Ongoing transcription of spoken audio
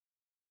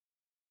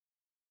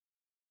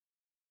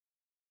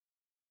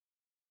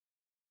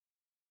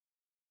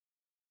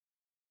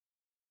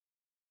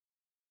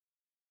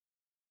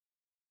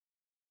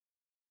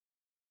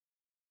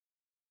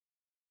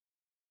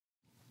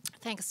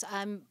Thanks.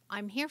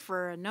 I'm here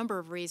for a number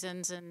of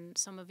reasons, and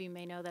some of you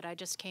may know that I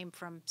just came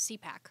from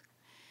CPAC.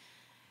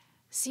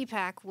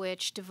 CPAC,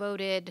 which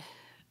devoted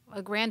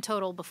a grand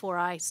total before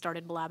I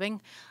started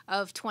blabbing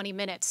of 20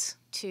 minutes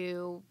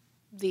to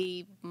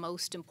the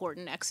most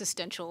important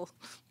existential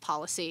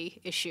policy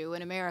issue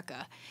in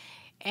America.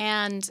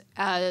 And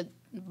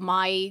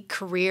my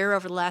career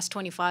over the last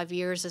 25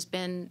 years has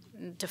been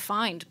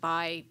defined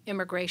by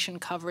immigration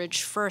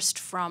coverage, first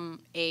from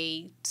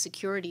a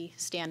security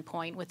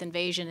standpoint with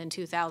invasion in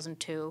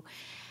 2002,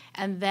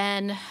 and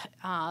then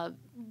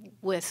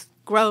with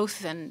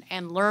growth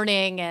and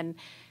learning and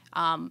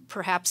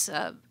perhaps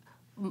a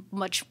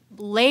much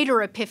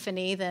later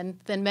epiphany than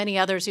many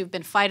others who've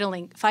been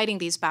fighting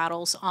these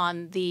battles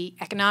on the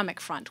economic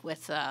front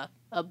with a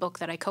book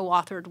that I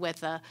co-authored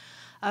with a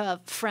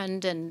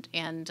friend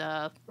and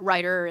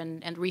writer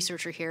and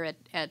researcher here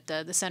at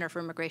the Center for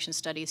Immigration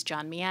Studies,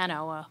 John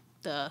Miano,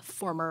 the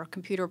former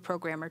computer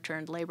programmer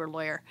turned labor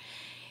lawyer.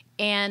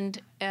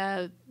 And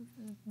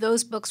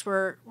those books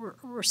were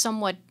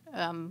somewhat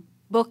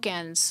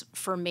bookends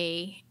for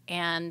me.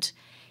 And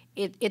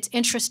it's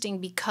interesting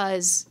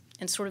because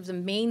in sort of the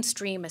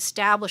mainstream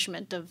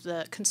establishment of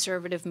the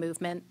conservative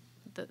movement,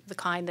 the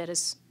kind that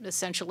is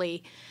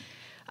essentially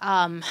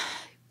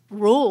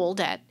ruled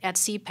at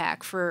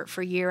CPAC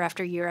for year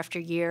after year after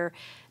year,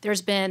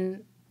 there's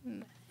been,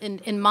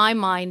 in my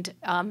mind,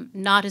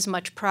 not as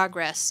much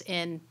progress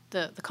in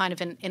the kind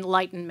of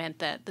enlightenment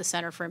that the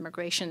Center for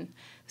Immigration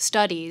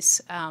Studies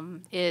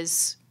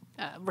is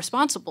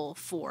responsible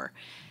for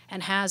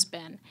and has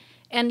been.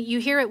 And you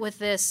hear it with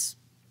this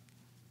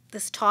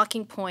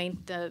talking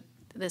point,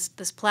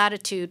 this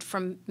platitude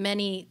from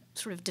many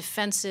sort of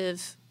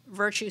defensive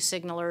virtue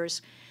signalers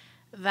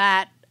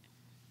that,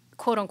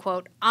 quote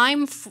unquote,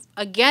 I'm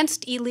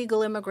against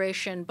illegal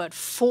immigration but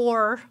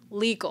for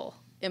legal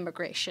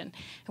immigration.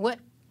 What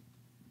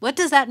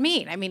does that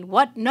mean? I mean,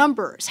 what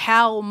numbers,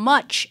 how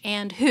much,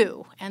 and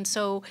who? And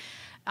so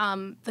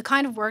the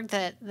kind of work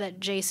that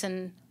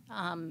Jason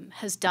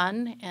has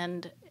done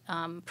and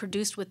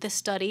produced with this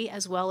study,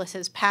 as well as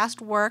his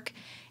past work,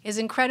 is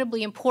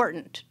incredibly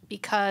important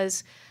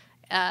because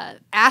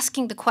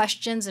asking the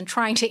questions and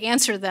trying to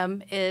answer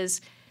them is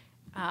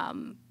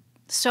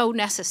so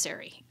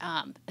necessary,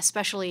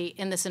 especially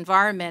in this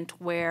environment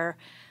where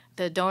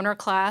the donor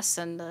class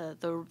and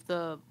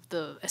the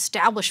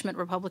establishment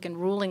Republican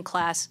ruling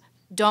class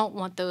don't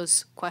want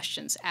those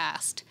questions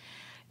asked.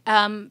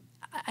 I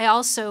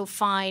also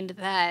find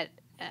that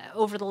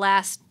over the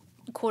last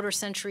quarter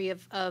century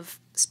of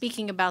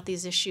speaking about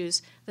these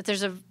issues, that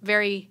there's a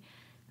very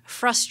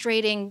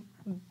frustrating,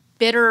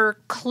 bitter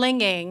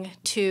clinging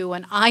to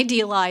an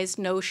idealized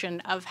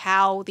notion of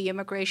how the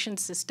immigration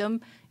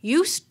system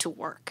used to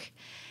work.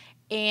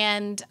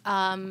 And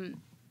the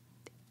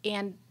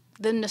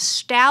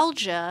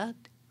nostalgia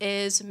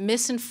is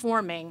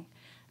misinforming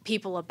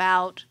people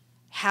about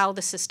how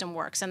the system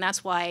works. And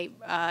that's why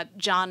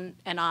John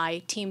and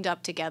I teamed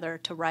up together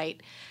to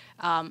write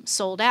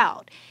Sold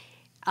Out.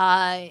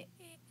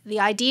 The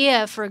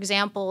idea, for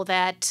example,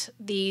 that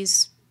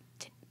these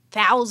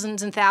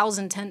thousands and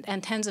thousands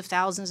and tens of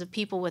thousands of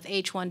people with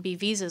H-1B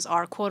visas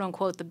are, quote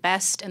unquote, the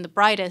best and the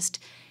brightest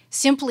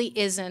simply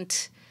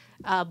isn't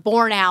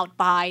borne out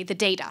by the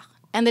data.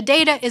 And the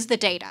data is the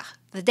data.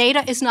 The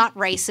data is not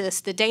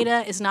racist. The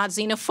data is not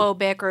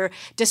xenophobic or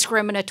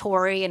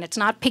discriminatory, and it's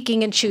not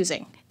picking and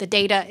choosing. The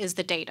data is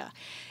the data.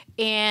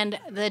 And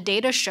the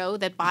data show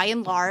that, by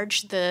and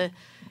large, the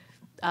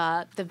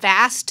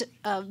vast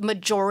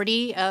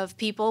majority of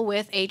people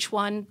with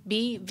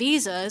H-1B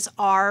visas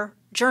are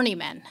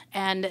journeymen,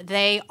 and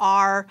they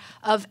are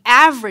of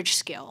average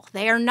skill.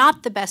 They are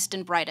not the best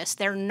and brightest.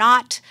 They're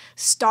not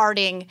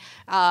starting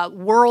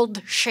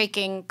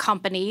world-shaking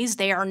companies.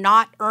 They are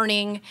not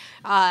earning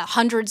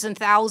hundreds and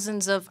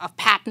thousands of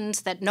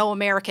patents that no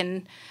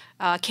American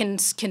can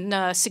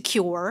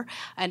secure,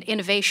 and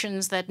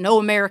innovations that no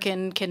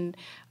American can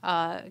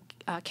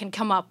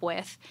come up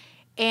with.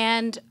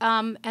 And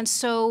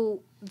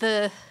so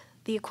the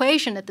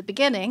equation at the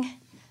beginning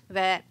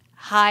that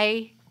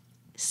highly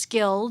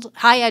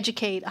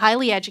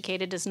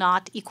educated does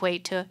not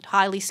equate to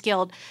highly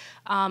skilled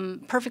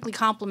perfectly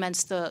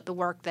complements the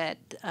work that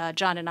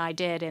John and I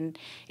did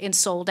in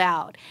Sold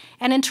Out.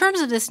 And in terms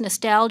of this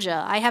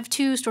nostalgia, I have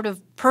two sort of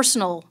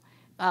personal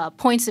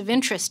points of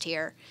interest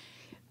here.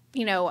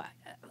 You know,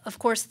 of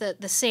course,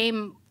 the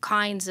same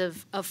kinds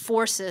of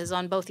forces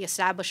on both the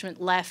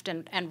establishment left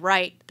and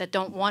right that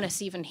don't want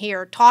us even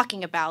here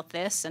talking about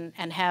this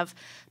and have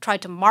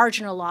tried to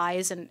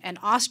marginalize and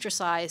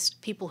ostracize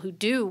people who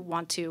do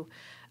want to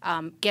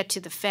get to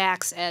the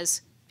facts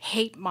as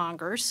hate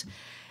mongers,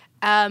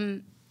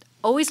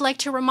 always like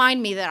to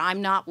remind me that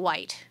I'm not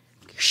white.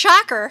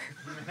 Shocker.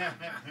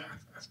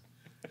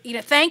 You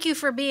know, thank you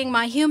for being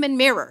my human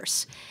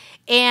mirrors.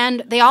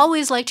 And they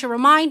always like to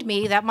remind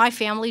me that my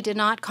family did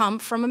not come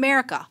from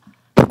America.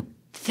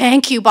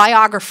 Thank you,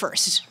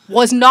 biographers.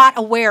 Was not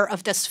aware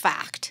of this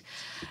fact.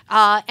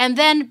 And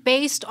then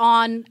based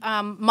on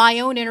my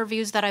own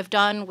interviews that I've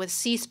done with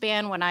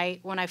C-SPAN when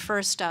I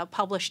first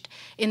published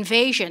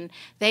Invasion,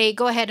 they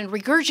go ahead and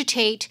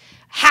regurgitate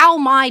how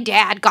my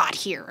dad got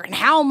here and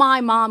how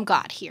my mom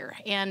got here.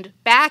 And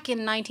back in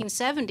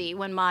 1970,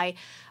 when my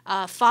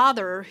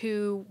father,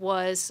 who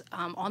was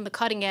on the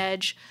cutting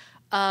edge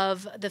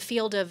of the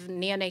field of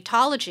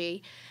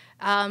neonatology,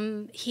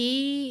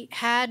 he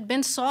had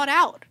been sought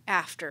out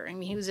after. I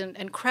mean, he was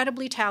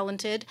incredibly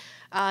talented.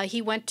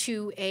 He went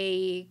to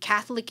a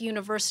Catholic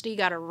university,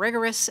 got a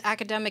rigorous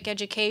academic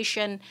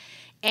education,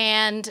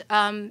 and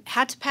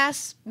had to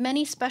pass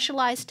many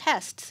specialized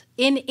tests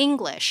in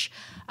English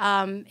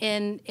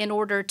in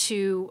order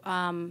to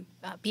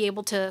be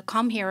able to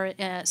come here,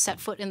 set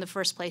foot in the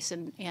first place,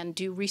 and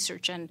do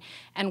research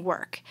and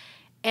work.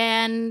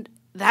 And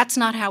that's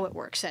not how it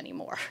works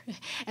anymore.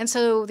 And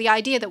so the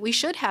idea that we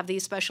should have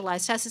these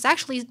specialized tests is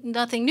actually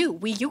nothing new.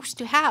 We used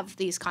to have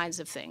these kinds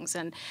of things,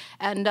 and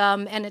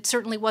it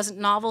certainly wasn't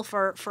novel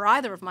for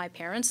either of my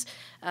parents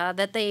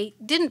that they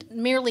didn't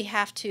merely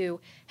have to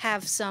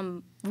have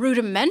some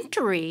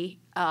rudimentary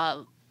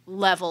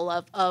level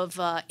of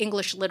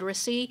English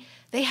literacy.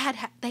 They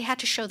had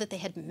to show that they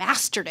had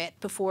mastered it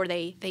before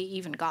they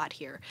even got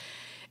here,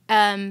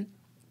 and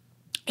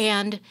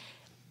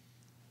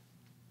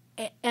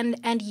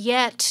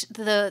yet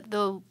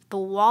the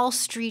Wall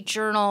Street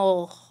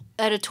Journal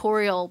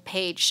editorial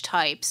page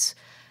types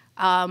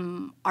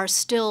are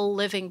still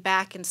living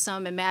back in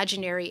some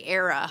imaginary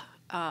era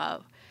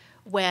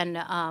when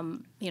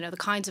the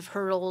kinds of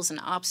hurdles and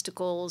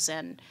obstacles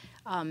and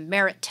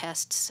merit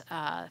tests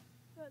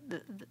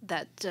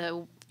that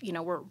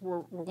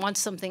were once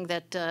something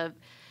that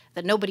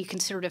nobody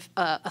considered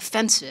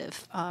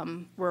offensive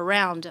were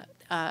around.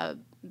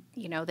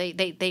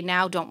 They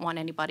now don't want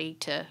anybody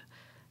to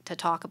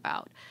talk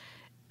about.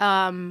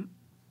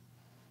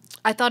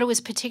 I thought it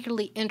was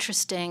particularly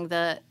interesting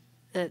that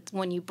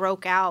when you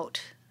broke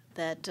out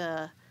that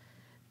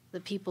the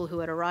people who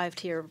had arrived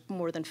here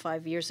more than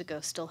 5 years ago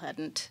still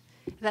hadn't.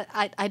 That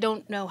I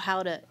don't know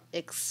how to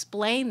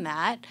explain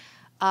that.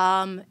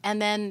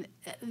 And then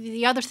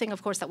the other thing,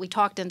 of course, that we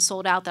talked and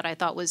sold out that I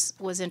thought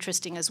was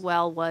interesting as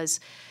well was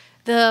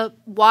the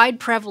wide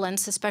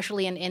prevalence,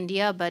 especially in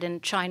India, but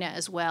in China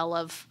as well,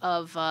 of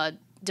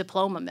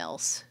diploma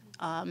mills.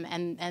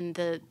 And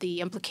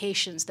the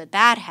implications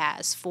that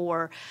has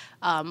for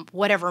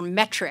whatever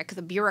metric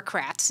the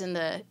bureaucrats in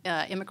the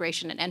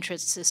immigration and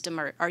entrance system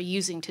are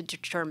using to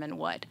determine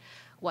what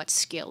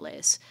skill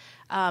is.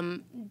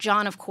 John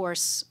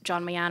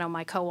Mayano,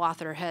 my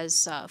co-author,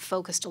 has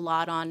focused a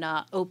lot on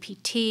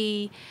OPT.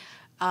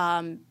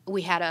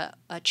 We had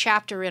a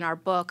chapter in our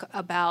book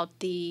about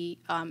the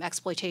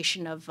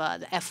exploitation of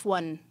the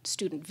F1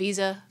 student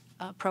visa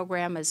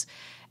program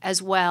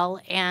as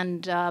well,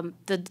 and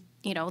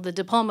the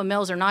diploma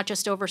mills are not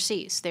just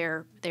overseas;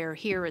 they're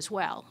here as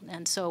well.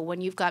 And so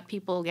when you've got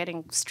people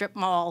getting strip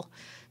mall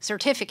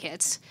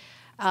certificates,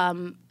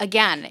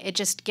 again, it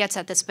just gets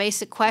at this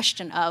basic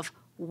question of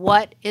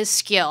what is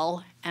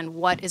skill and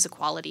what is a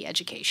quality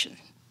education.